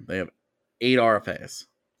 of them. They have 8 RFAs.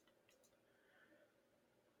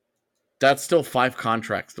 That's still 5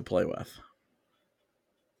 contracts to play with.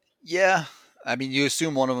 Yeah. I mean, you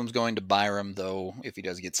assume one of them's going to Byram, though, if he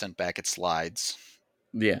does get sent back, it slides.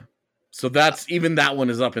 Yeah. So that's even that one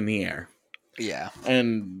is up in the air. Yeah.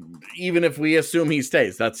 And even if we assume he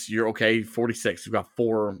stays, that's you're okay, 46. You've got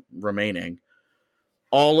 4 remaining.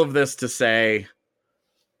 All of this to say,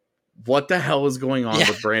 what the hell is going on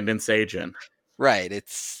with Brandon Sagen? Right.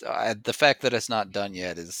 It's the fact that it's not done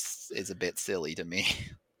yet is a bit silly to me.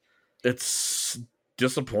 It's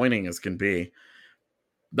disappointing as can be.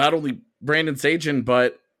 Not only Brandon Sagen,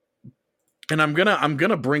 but and I'm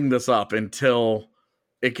gonna bring this up until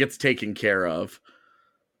it gets taken care of.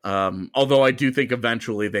 Although I do think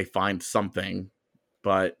eventually they find something,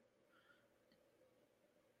 but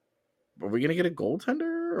are we gonna get a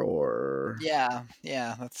goaltender or? Yeah,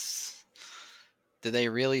 that's. Do they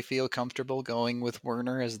really feel comfortable going with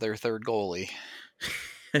Werner as their third goalie?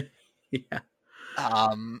 Yeah.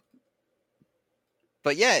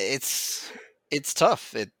 But yeah, it's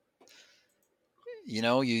tough.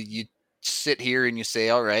 You sit here and you say,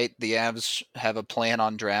 all right, the Avs have a plan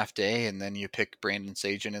on draft day, and then you pick Brandon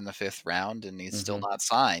Sagen in the 5th round, and he's still not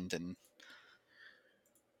signed, and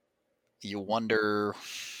you wonder,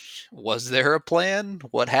 was there a plan?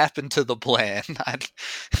 What happened to the plan?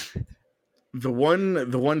 The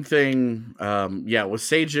one thing, with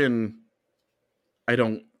Sagen, I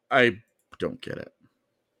don't get it.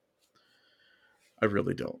 I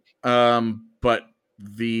really don't. But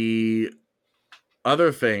the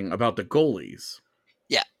other thing about the goalies,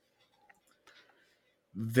 yeah,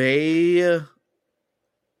 they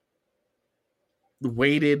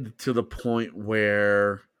waited to the point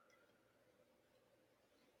where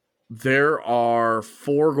there are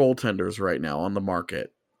 4 goaltenders right now on the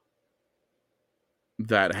market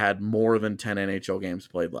that had more than 10 NHL games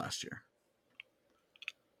played last year.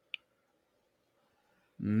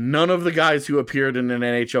 None of the guys who appeared in an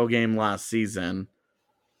NHL game last season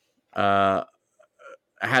had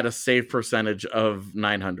a save percentage of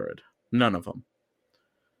 900. None of them.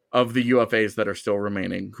 Of the UFAs that are still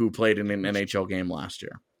remaining who played in an NHL game last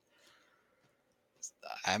year.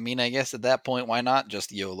 I mean, I guess at that point, why not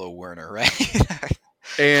just YOLO Werner, right?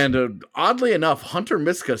 And oddly enough, Hunter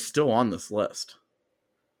Miska's still on this list.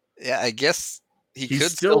 Yeah, I guess he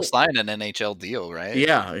could still sign an NHL deal, right?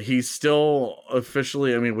 Yeah, he's still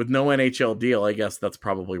officially, I mean, with no NHL deal, I guess that's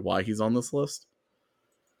probably why he's on this list.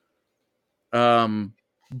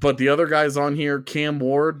 But the other guys on here, Cam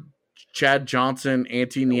Ward, Chad Johnson,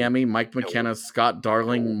 Antti Niemi, Mike McKenna, Scott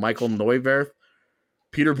Darling, Michael Neuwirth,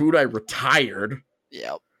 Peter Budaj retired.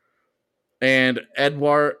 Yep. And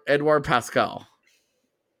Edouard Pascal.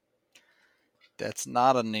 That's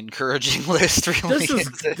not an encouraging list, really.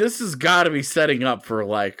 This has got to be setting up for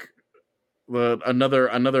like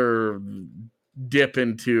another dip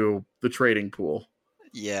into the trading pool.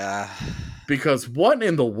 Yeah. Because what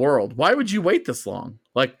in the world? Why would you wait this long?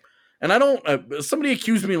 Like, and I don't. Somebody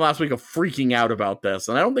accused me last week of freaking out about this,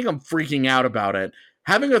 and I don't think I'm freaking out about it.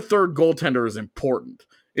 Having a third goaltender is important.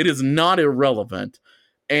 It is not irrelevant.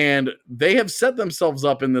 And they have set themselves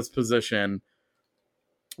up in this position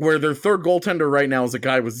where their third goaltender right now is a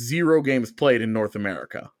guy with 0 games played in North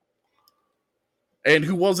America. And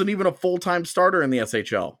who wasn't even a full-time starter in the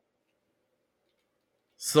SHL.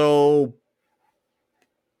 So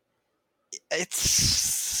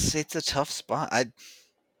it's a tough spot.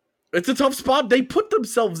 It's a tough spot they put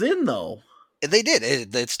themselves in, though. They did.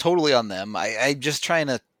 It's totally on them. I'm just trying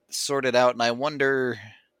to sort it out, and I wonder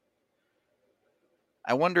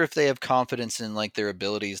if they have confidence in like their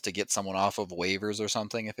abilities to get someone off of waivers or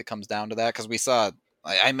something if it comes down to that. Because we saw,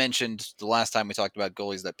 I mentioned the last time we talked about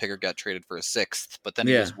goalies that Pickard got traded for a sixth, but then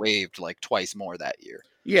he Yeah. was waived like twice more that year.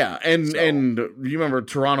 Yeah, and So, you remember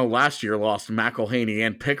Toronto last year lost McElhaney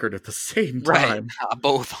and Pickard at the same right, time.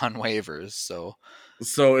 both on waivers. So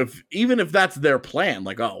if that's their plan,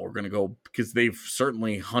 like, oh, we're gonna go, because they've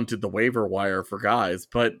certainly hunted the waiver wire for guys,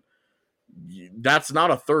 but that's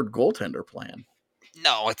not a third goaltender plan.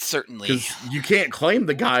 No, it's certainly, Because you can't claim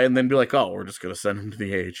the guy and then be like, oh, we're just gonna send him to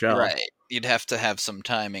the AHL. right. You'd have to have some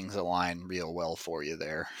timings align real well for you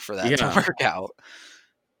there for that to Yeah. work out.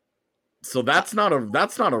 So that's not a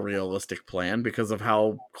realistic plan because of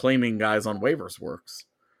how claiming guys on waivers works.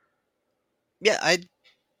 Yeah, I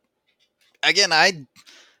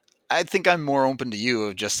think I'm more open to you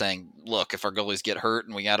of just saying, look, if our goalies get hurt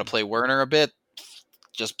and we got to play Werner a bit,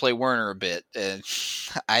 just play Werner a bit. And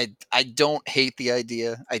I don't hate the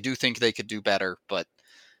idea. I do think they could do better, but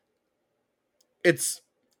It's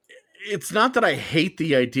not that I hate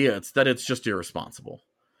the idea, it's that it's just irresponsible.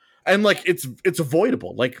 And like it's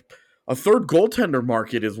avoidable. Like a third goaltender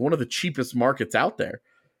market is one of the cheapest markets out there.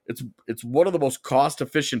 It's one of the most cost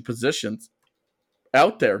efficient positions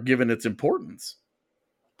out there given its importance.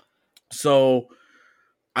 So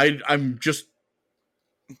I'm just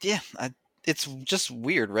it's just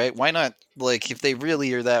weird, right? Why not, like, if they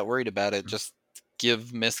really are that worried about it, just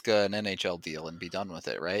give Miska an NHL deal and be done with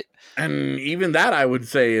it, right? and even that I would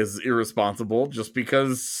say is irresponsible just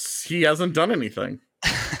because he hasn't done anything.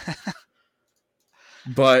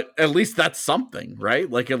 But at least that's something, right?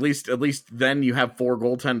 Like at least then you have 4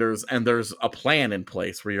 goaltenders and there's a plan in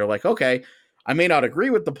place where you're like, okay, I may not agree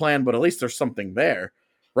with the plan, but at least there's something there.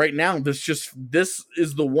 Right now, this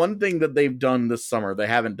is the one thing that they've done this summer. They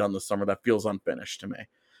haven't done this summer that feels unfinished to me.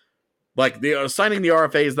 Like the signing the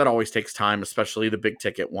RFAs, that always takes time, especially the big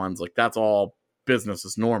ticket ones. Like that's all business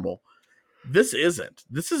as normal. This isn't.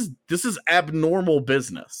 This is abnormal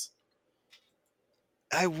business.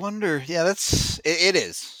 I wonder. Yeah, it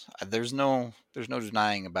is. There's no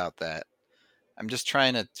denying about that. I'm just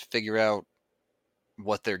trying to figure out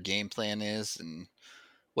what their game plan is and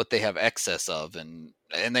what they have excess of, and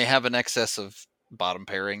they have an excess of bottom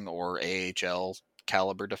pairing or AHL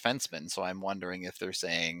caliber defensemen. So I'm wondering if they're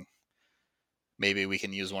saying maybe we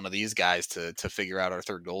can use one of these guys to figure out our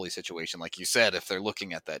third goalie situation, like you said, if they're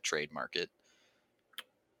looking at that trade market.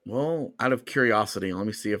 Well, out of curiosity, let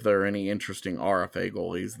me see if there are any interesting RFA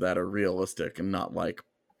goalies that are realistic and not like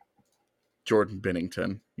Jordan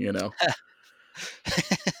Binnington, you know?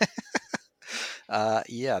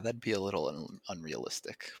 Yeah, that'd be a little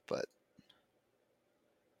unrealistic, but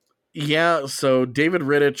yeah. So David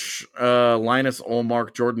Rittich, Linus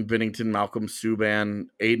Olmark, Jordan Binnington, Malcolm Subban,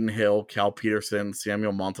 Aiden Hill, Cal Peterson,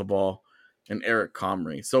 Samuel Montalbot, and Eric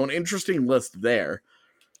Comrie. So an interesting list there.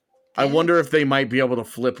 I wonder if they might be able to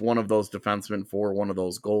flip one of those defensemen for one of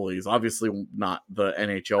those goalies. Obviously, not the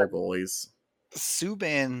NHL goalies.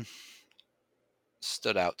 Subban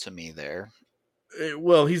stood out to me there.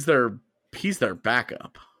 Well, he's their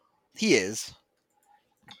backup. He is,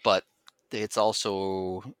 but it's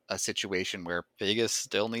also a situation where Vegas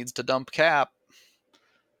still needs to dump cap.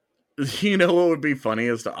 You know what would be funny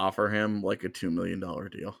is to offer him like a $2 million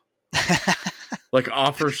deal. Like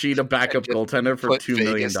offer sheet a backup goaltender for $2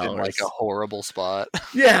 million. In like a horrible spot.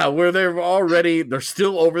 Yeah, where they're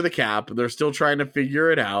still over the cap. They're still trying to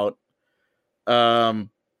figure it out. And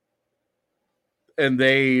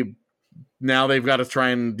they've got to try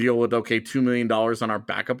and deal with, okay, $2 million on our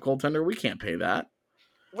backup goaltender. We can't pay that.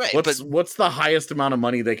 Right. What's the highest amount of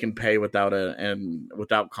money they can pay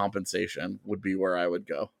without compensation would be where I would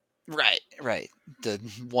go. Right. The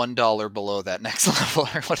 $1 below that next level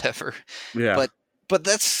or whatever. Yeah. But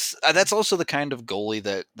that's also the kind of goalie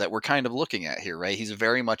that we're kind of looking at here, right? He's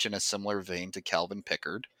very much in a similar vein to Calvin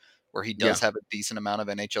Pickard, where he does have a decent amount of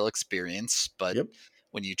NHL experience, but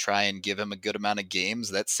when you try and give him a good amount of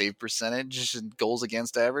games, that save percentage and goals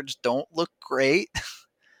against average don't look great.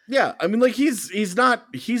 Yeah, I mean, like he's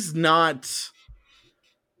not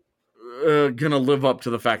gonna live up to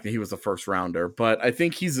the fact that he was a first rounder, but I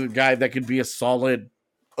think he's a guy that could be a solid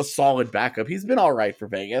backup. He's been all right for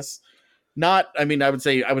Vegas. Not, I mean, I would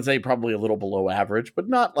say probably a little below average, but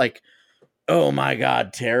not like, oh my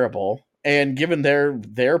God, terrible. And given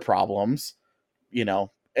their problems, you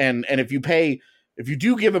know, and if you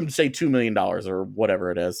do give him, say, $2 million or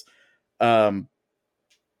whatever it is,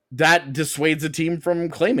 that dissuades a team from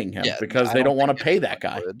claiming him because they don't want to pay that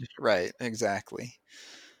guy. Right, exactly.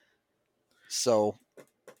 So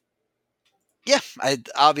Yeah,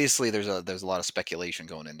 obviously there's a lot of speculation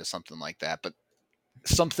going into something like that, but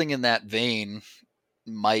something in that vein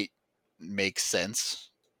might make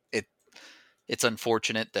sense. It it's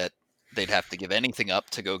unfortunate that they'd have to give anything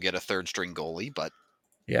up to go get a third string goalie, but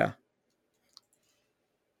Yeah.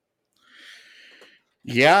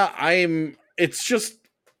 Yeah, it's just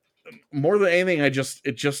more than anything, it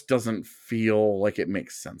just doesn't feel like it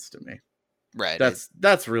makes sense to me. right.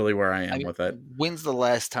 That's really where I I am mean, with it. when's the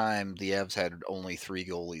last time the Evs had only 3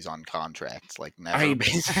 goalies on contract? Like never.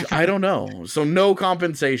 I don't know. So no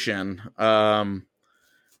compensation.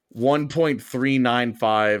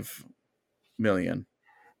 1.395 million.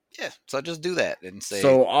 Yeah, so just do that and say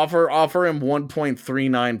So offer him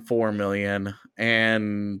 1.394 million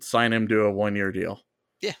and sign him to a 1-year deal.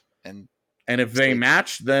 yeah, and if they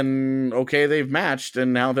match, then okay, they've matched,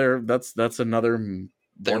 and now that's another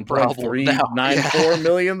their problem now. 1.394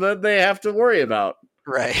 million that they have to worry about.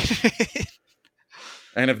 Right.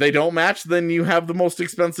 And if they don't match, then you have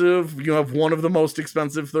one of the most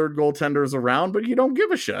expensive third goaltenders around, but you don't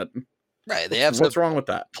give a shit. Right. What's wrong with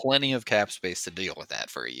that? Plenty of cap space to deal with that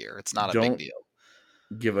for a year. It's not a big deal.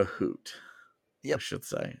 Give a hoot. Yep. I should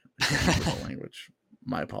say. The language.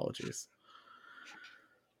 My apologies.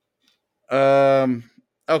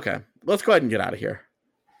 Okay. Let's go ahead and get out of here.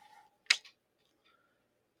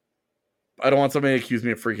 I don't want somebody to accuse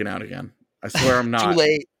me of freaking out again. I swear I'm not. Too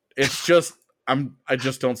late. It's just I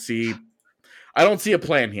just don't see a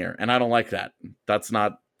plan here, and I don't like that. That's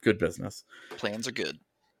not good business. Plans are good.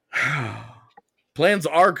 Plans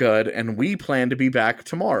are good, and we plan to be back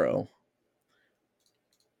tomorrow.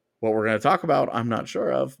 What we're going to talk about, I'm not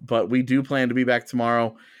sure of, but we do plan to be back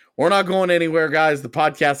tomorrow. We're not going anywhere, guys. The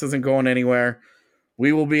podcast isn't going anywhere.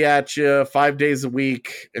 We will be at you 5 days a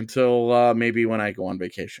week until maybe when I go on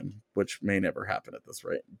vacation, which may never happen at this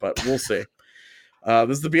rate, but we'll see.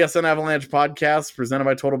 This is the BSN Avalanche podcast presented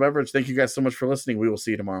by Total Beverage. Thank you guys so much for listening. We will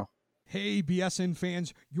see you tomorrow. Hey, BSN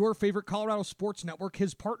fans, your favorite Colorado sports network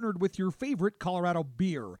has partnered with your favorite Colorado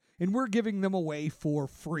beer, and we're giving them away for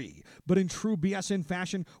free. But in true BSN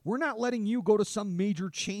fashion, we're not letting you go to some major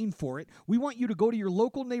chain for it. We want you to go to your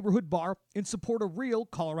local neighborhood bar and support a real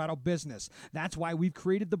Colorado business. That's why we've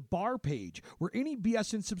created the bar page, where any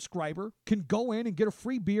BSN subscriber can go in and get a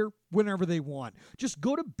free beer whenever they want. Just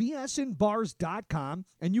go to bsnbars.com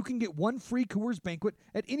and you can get one free Coors Banquet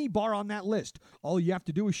at any bar on that list. All you have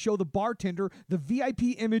to do is show the bartender the VIP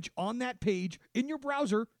image on that page in your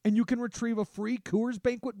browser, and you can retrieve a free Coors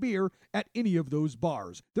Banquet beer at any of those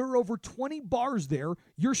bars. There are over 20 bars there.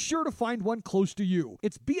 You're sure to find one close to you.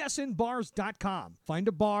 It's bsnbars.com. Find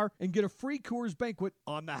a bar and get a free Coors Banquet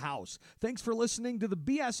on the house. Thanks for listening to the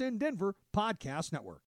BSN Denver Podcast Network.